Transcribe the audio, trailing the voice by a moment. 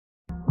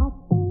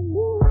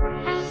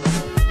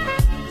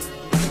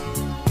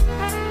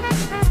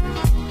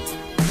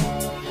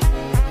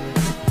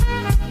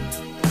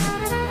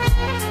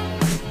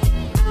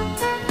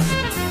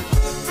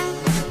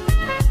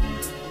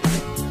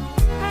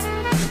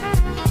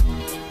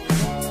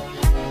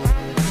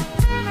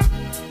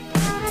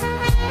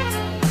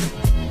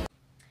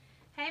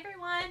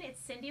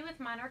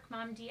Monarch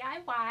Mom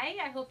DIY.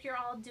 I hope you're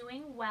all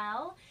doing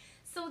well.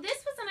 So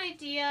this was an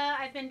idea.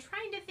 I've been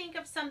trying to think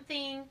of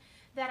something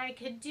that I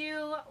could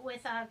do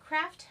with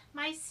Craft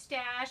My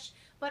Stash,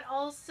 but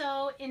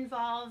also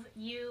involve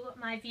you,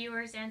 my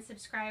viewers and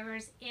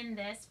subscribers, in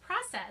this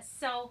process.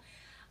 So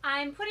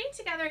I'm putting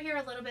together here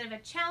a little bit of a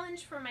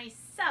challenge for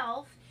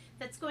myself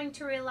that's going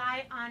to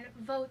rely on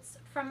votes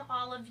from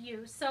all of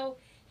you. So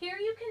here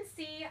you can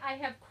see I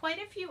have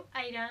quite a few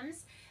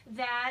items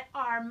that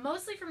are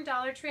mostly from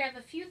Dollar Tree. I have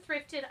a few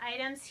thrifted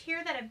items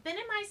here that have been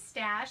in my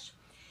stash.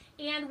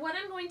 And what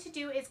I'm going to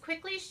do is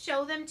quickly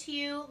show them to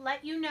you,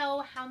 let you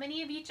know how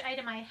many of each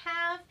item I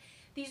have.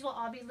 These will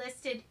all be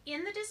listed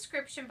in the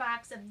description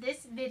box of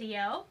this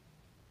video.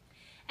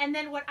 And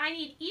then what I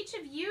need each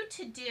of you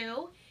to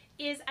do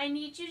is I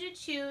need you to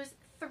choose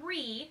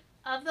 3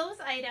 of those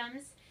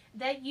items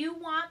that you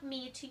want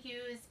me to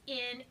use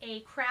in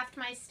a Craft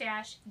My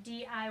Stash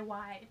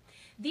DIY.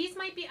 These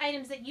might be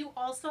items that you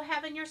also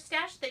have in your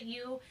stash that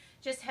you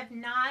just have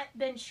not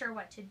been sure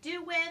what to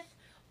do with,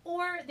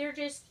 or they're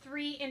just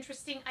 3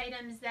 interesting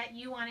items that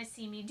you want to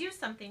see me do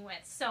something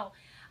with. So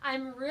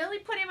I'm really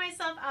putting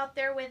myself out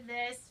there with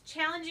this,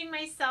 challenging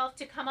myself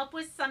to come up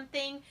with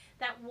something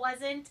that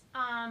wasn't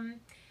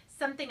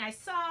something I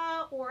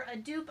saw or a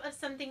dupe of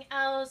something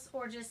else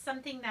or just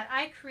something that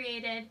I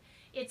created.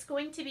 It's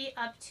going to be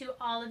up to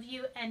all of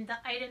you and the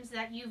items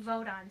that you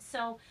vote on.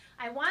 So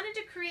I wanted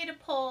to create a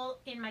poll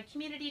in my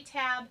community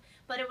tab,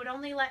 but it would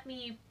only let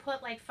me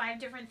put like 5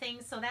 different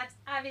things. So that's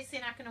obviously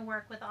not going to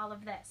work with all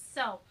of this.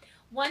 So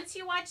once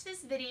you watch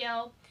this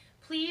video,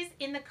 please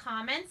in the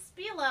comments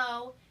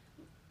below,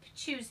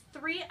 choose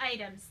 3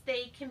 items.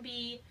 They can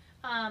be,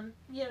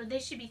 they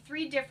should be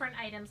 3 different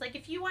items. Like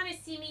if you want to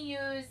see me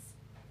use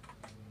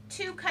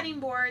 2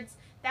 cutting boards,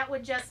 that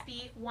would just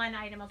be 1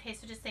 item. Okay,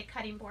 so just say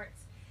cutting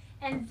boards.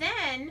 And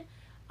then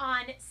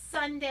on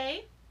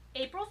Sunday,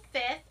 April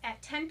 5th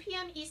at 10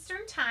 p.m.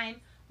 Eastern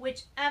Time,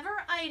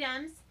 whichever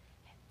items,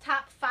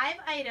 top 5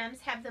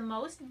 items have the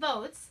most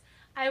votes,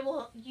 I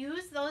will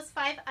use those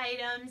 5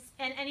 items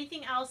and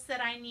anything else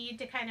that I need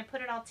to kind of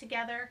put it all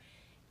together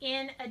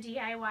in a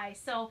DIY.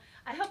 So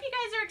I hope you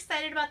guys are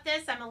excited about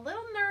this. I'm a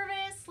little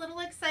nervous, a little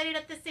excited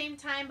at the same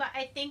time, but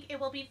I think it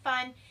will be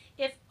fun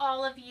if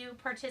all of you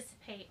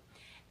participate.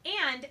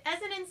 And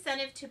as an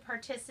incentive to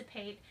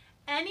participate,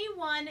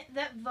 anyone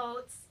that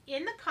votes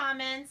in the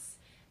comments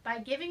by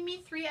giving me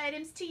 3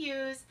 items to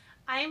use,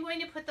 I am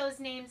going to put those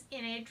names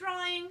in a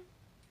drawing.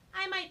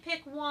 I might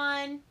pick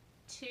 1,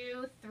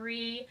 2,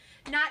 3,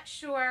 not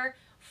sure,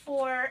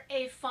 for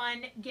a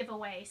fun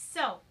giveaway.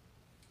 So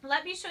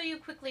let me show you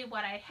quickly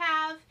what I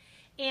have,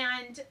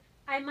 and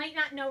I might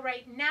not know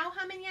right now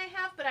how many I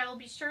have, but I will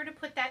be sure to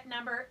put that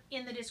number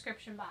in the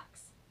description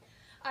box.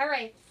 All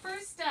right,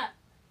 first up,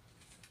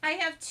 I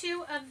have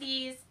 2 of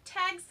these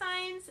tag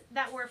signs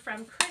that were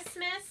from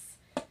Christmas.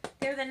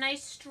 They're the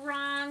nice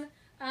strong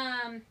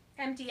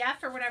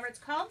MDF or whatever it's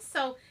called,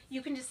 so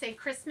you can just say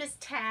Christmas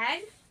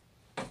tag.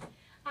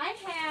 I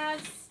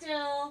have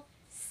still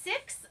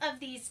 6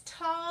 of these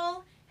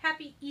tall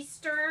Happy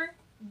Easter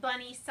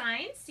bunny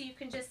signs, so you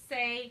can just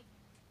say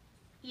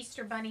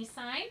Easter bunny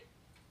sign.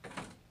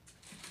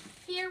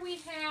 Here we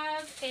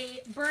have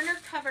a burner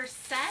cover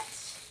set.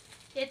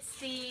 It's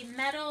the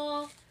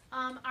metal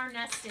Our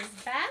Nest is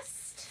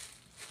Best.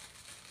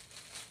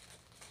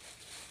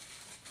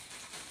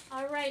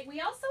 All right, we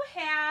also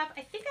have,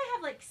 I think I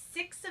have like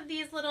 6 of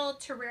these little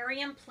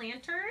terrarium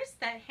planters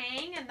that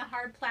hang in the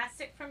hard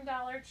plastic from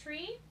Dollar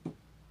Tree.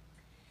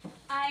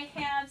 I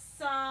have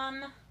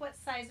some, what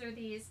size are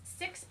these?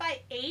 6 by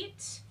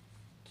 8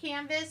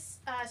 canvas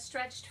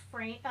stretched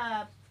frame,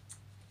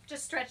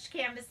 just stretched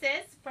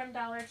canvases from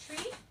Dollar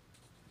Tree.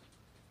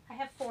 I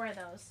have 4 of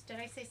those. Did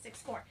I say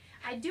 6? 4.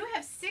 I do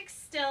have 6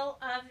 still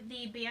of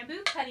the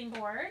bamboo cutting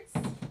boards.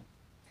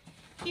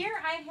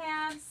 Here I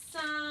have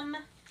some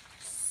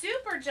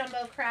super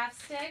jumbo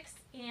craft sticks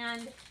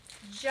and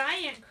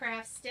giant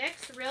craft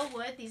sticks, real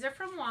wood. These are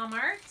from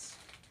Walmart.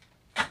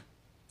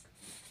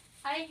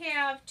 I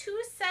have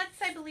 2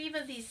 sets, I believe,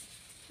 of these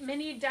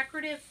mini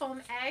decorative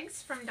foam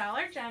eggs from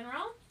Dollar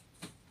General.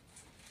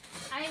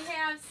 I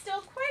have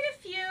still quite a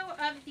few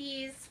of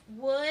these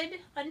wood,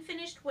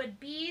 unfinished wood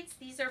beads.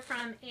 These are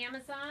from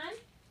Amazon.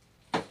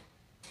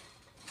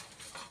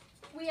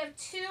 We have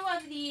 2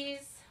 of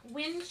these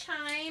wind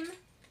chime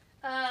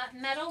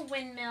metal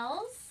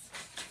windmills.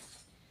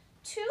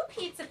 2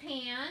 pizza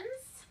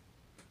pans.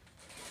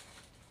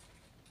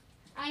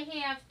 I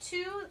have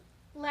 2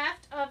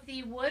 left of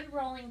the wood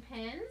rolling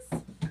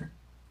pins.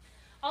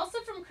 Also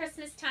from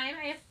Christmas time,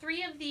 I have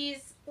 3 of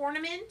these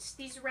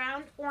these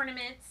round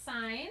ornament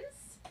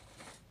signs.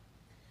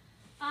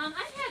 I've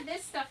had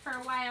this stuff for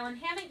a while and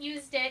haven't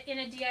used it in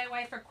a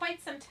DIY for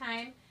quite some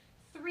time.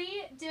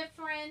 3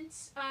 different,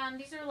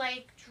 these are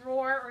like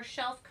drawer or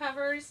shelf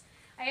covers.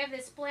 I have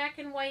this black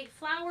and white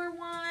flower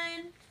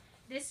one,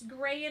 this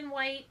gray and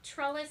white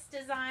trellis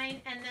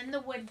design, and then the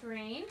wood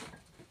grain.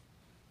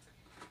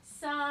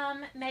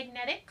 Some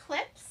magnetic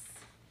clips.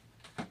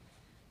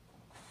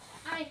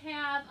 I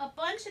have a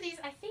bunch of these,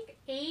 I think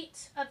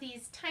 8 of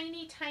these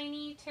tiny,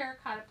 tiny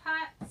terracotta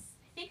pots.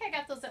 I think I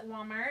got those at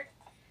Walmart.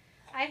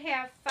 I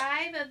have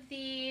 5 of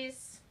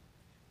these.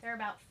 They're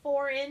about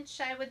 4-inch,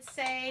 I would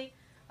say,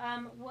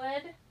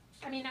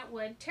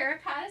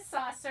 terracotta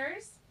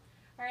saucers.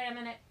 All right, I'm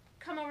going to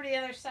come over to the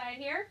other side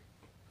here.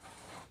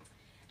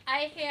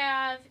 I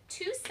have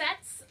 2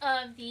 sets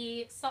of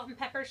the salt and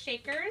pepper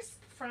shakers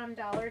from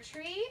Dollar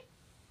Tree.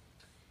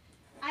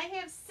 I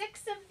have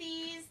 6 of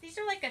these. These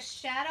are like a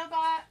shadow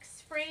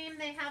box frame.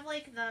 They have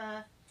like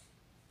the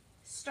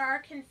star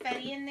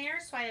confetti in there,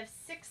 so I have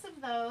 6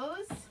 of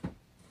those.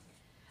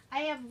 I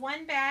have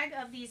 1 bag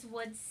of these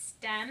wood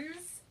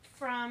stems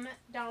from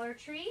Dollar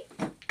Tree.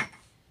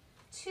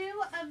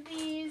 2 of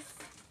these,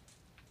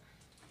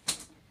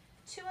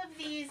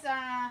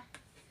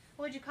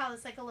 what would you call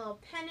this, like a little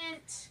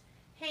pennant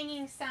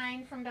hanging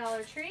sign from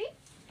Dollar Tree.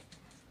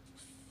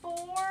 4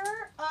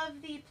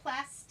 of the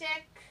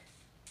plastic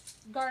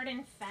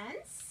garden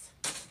fence.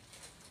 A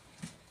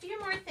few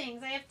more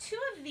things. I have 2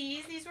 of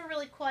these. These were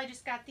really cool. I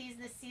just got these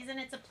this season.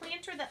 It's a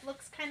planter that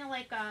looks kind of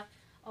like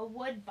a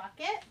wood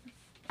bucket.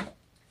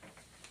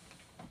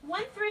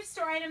 One thrift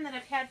store item that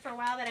I've had for a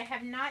while that I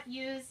have not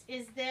used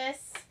is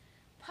this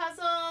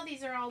puzzle.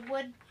 These are all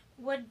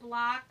wood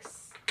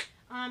blocks,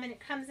 and it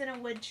comes in a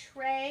wood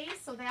tray,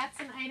 so that's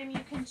an item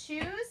you can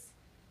choose.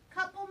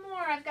 Couple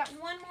more. I've got 1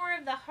 more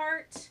of the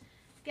heart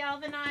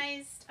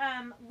galvanized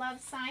love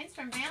signs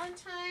from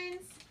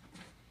Valentine's,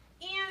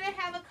 and I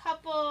have a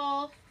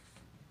couple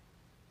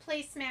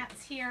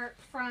placemats here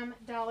from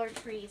Dollar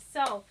Tree.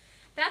 So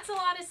that's a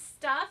lot of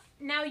stuff.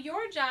 Now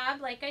your job,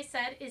 like I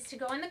said, is to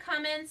go in the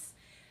comments,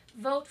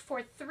 vote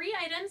for 3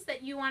 items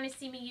that you want to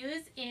see me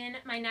use in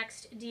my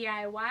next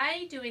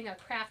DIY, doing a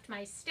Craft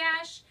My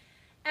Stash.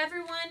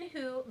 Everyone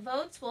who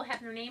votes will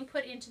have their name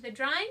put into the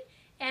drawing,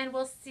 and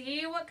we'll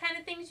see what kind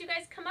of things you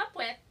guys come up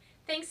with.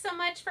 Thanks so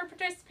much for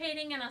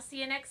participating, and I'll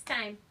see you next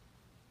time.